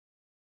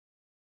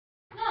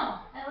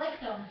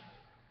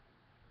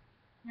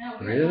No,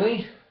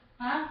 Really?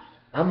 Huh?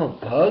 I'm a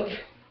bug?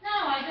 No,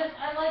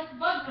 I liked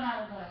bugs when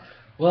I was little.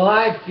 Well,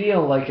 I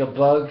feel like a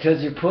bug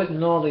because you're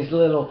putting all these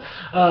little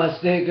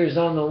stickers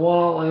on the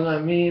wall, and I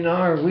mean,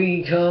 are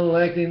we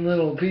collecting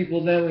little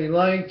people that we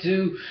like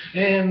to?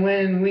 And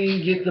when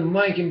we get the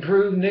mic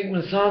improved, Nick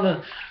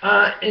Messana,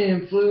 I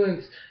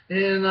influence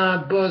and I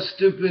bust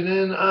stupid,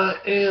 and I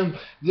am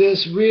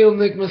this real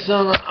Nick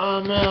Messana.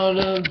 I'm out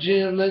of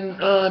jail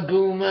and I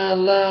boom out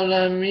loud.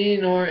 I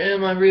mean, or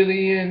am I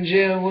really in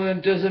jail?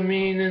 What does it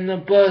mean in the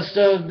bust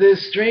of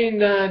this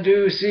strain I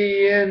do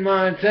see in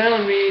my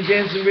town? Me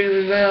dancing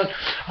really loud,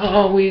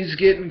 always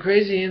getting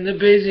crazy in the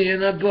busy,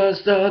 and I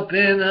bust up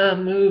and I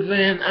move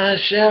and I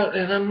shout,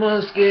 and I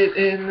must get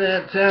in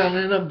that town,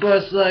 and I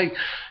bust like,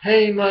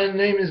 hey, my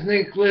name is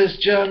Nicholas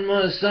John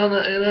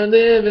Messana, and I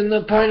live in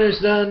the Piners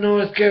down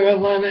North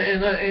Carolina,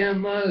 and I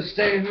am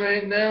staying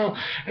right now,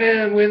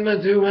 and with my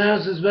 2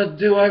 houses, but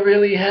do I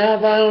really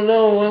have? I don't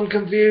know, I'm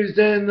confused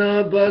in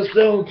the bus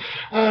though.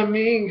 I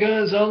mean,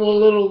 cause all the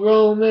little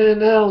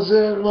Roman elves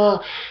in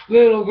my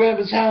little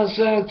grandpa's house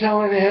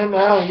telling him,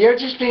 oh, you're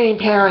just being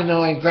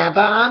paranoid, Grandpa.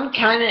 I'm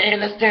kinda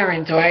in a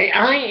staring toy.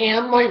 I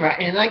am Moira,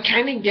 and I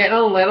kinda get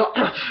a little,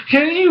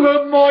 can you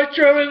have my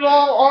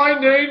Tramadol? I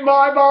need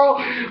my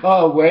ball.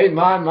 Oh, wait,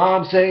 my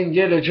mom's saying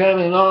get a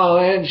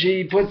Tramadol, and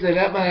she puts it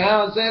at my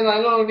house, and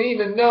I don't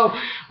even know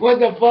what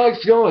the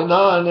fuck's going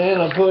on,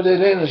 and I put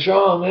it in a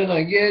straw, and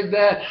I get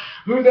that.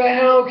 Who the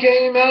hell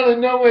came out of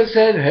nowhere and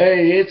said,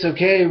 hey, it's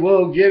okay,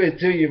 we'll give it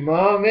to you,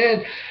 Mom,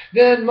 and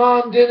then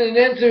Mom didn't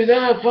answer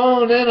the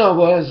phone, and I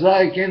was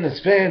like in the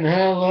spin,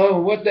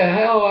 hello, what the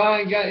hell,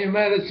 I got your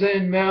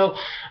medicine, Mel.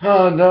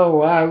 Oh,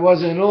 no, I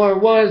wasn't, or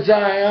was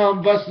I?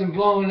 I'm busting,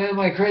 blowing, am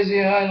I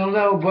crazy? I don't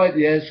know, but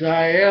yes,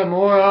 I am,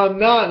 or I'm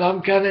not.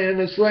 I'm kinda in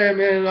a slam,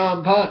 and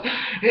I'm hot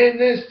in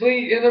this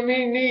fleet, and I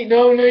mean,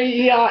 no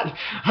yacht.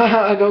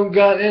 I don't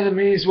got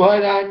enemies,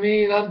 what I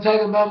mean, I'm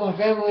talking about my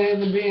family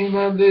and the beam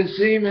of this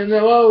semen.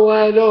 Oh,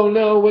 I don't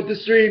know what to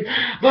stream.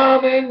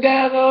 Mom and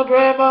Dad, oh,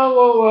 Grandma,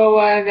 whoa, whoa,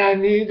 and I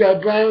need a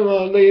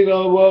Grandma,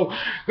 little, whoa.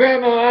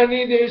 Grandma, I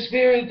need your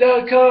spirit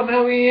to come,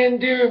 help me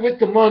endure with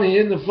the money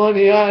and the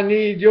funny. I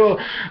need your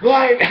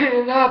light,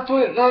 and I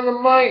put on the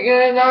mic,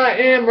 and I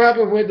am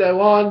rapping with that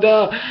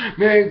Wanda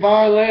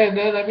McFarland,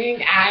 and I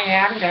mean, I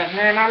am just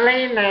little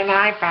Lynn, and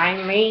I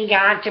finally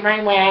got to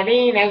my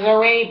wedding as a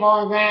way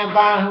for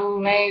Grandpa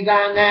who lays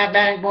on that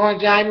back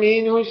porch. I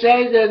mean, who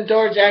says the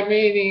torch? I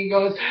mean, he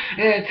goes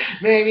and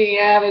maybe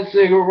have a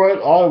cigarette.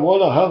 I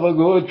wanna have a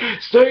good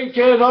steak,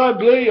 and I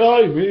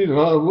mean,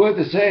 what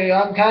to say.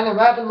 I'm kind of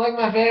rapping like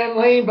my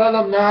family, but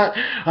I'm not.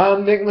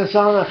 I'm Nick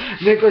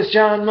Messana, Nicholas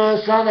John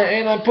Messana,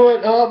 and I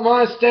put up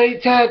my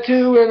state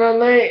tattoo, and I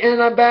lay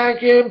and I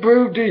back and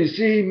prove to you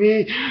see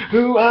me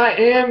who I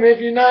am. If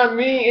you're not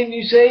me and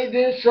you say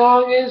this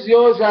song is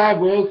yours, I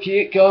will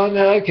kick on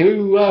a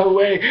coup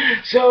away.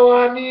 So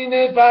I mean,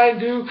 if I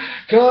do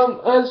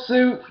come a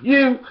suit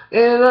you,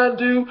 and I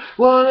do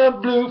wanna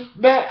blue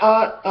back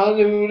I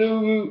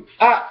do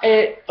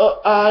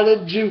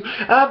I Jew.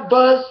 I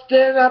bust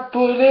and I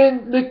put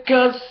in the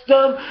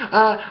custom.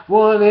 I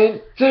want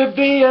it to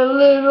be a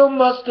little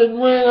mustard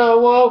when I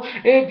walk.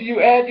 If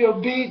you add your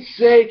beat,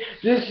 say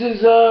this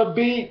is a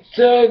beat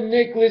to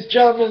Nicholas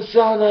John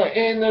Messana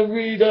in the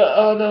reader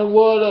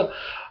underwater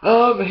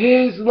of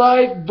his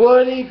life,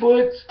 but he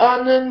puts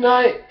on the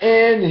night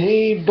and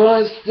he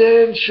busts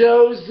and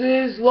shows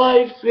his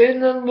life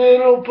in the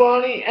little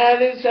pony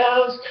at his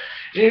house.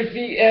 If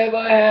he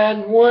ever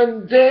had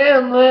one,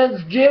 damn,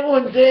 let's get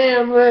one,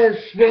 damn,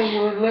 let's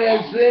spin one,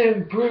 let's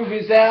improve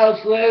his house,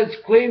 let's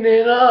clean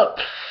it up.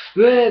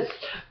 Let's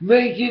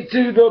make it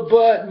to the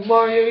butt,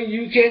 Mario.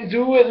 You can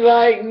do it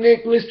like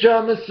Nicholas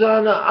John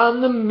Messana. I'm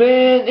the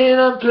man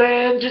and I'm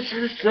playing just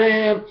the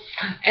same.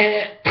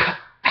 And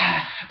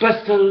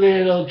bust a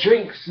little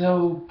drinks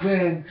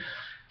open.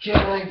 Can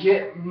I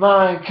get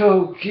my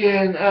coke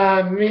in?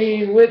 I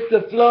mean, with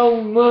the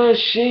flow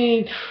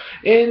machine,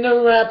 in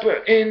the rapper,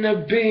 in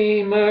the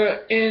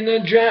beamer, in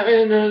the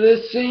driving of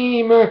the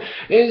seamer.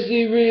 Is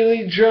he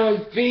really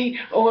drug-free,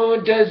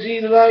 or does he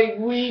like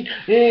weed?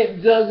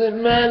 It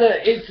doesn't matter,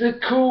 it's a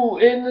cool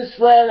in the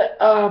slatter.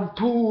 I'm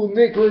pool,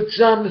 Nicholas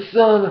John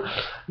Messana.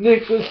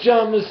 Nicholas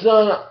John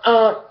Messana,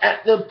 I'm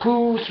at the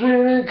pool,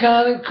 swimming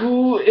kinda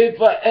cool.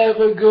 If I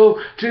ever go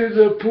to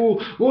the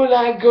pool, would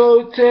I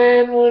go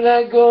tan, would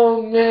I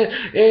go man?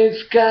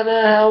 It's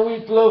kinda how we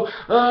flow,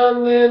 a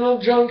little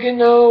drunk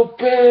and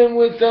open,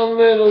 with a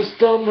little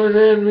stumbling,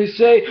 and we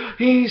say,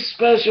 he's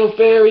special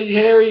fairy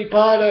Harry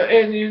Potter,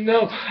 and you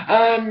know,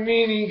 I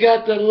mean, he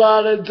got a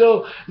lot of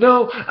dough.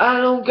 No, I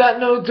don't got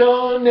no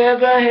dough,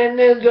 never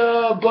handed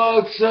a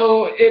buck,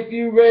 so if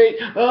you rate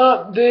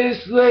up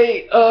this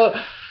late,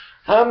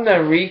 I'm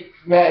the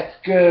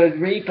record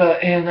reaper,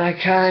 and I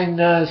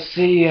kinda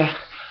see a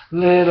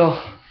little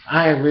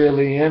I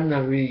really am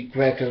the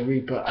Record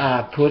Reaper.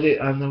 I put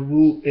it on the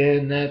root,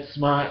 and that's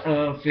my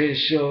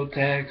official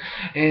tag.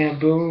 And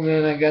boom,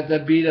 and I got the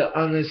beater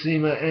on the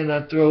seamer, and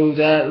I throw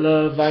that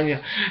love on you.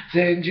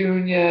 Then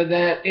Junior,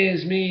 that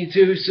is me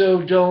too,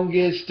 so don't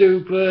get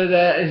stupid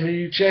if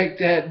you check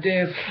that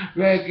damn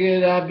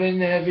record. I've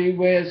been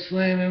everywhere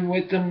slamming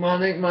with the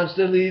demonic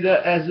monster leader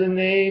as the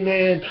name,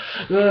 and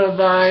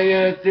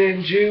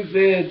Leviathan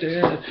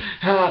Jupiter.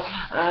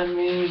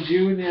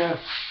 Junior.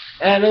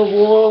 At a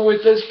war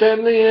with this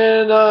family,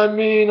 and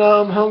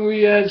I'm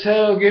hungry as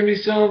hell. Give me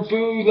some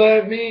food,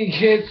 let me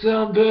get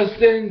some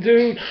bustin'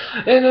 dude.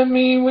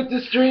 And with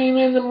the stream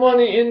and the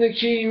money in the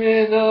key,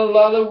 and a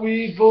lot of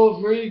weed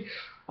for free.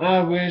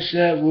 I wish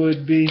that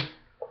would be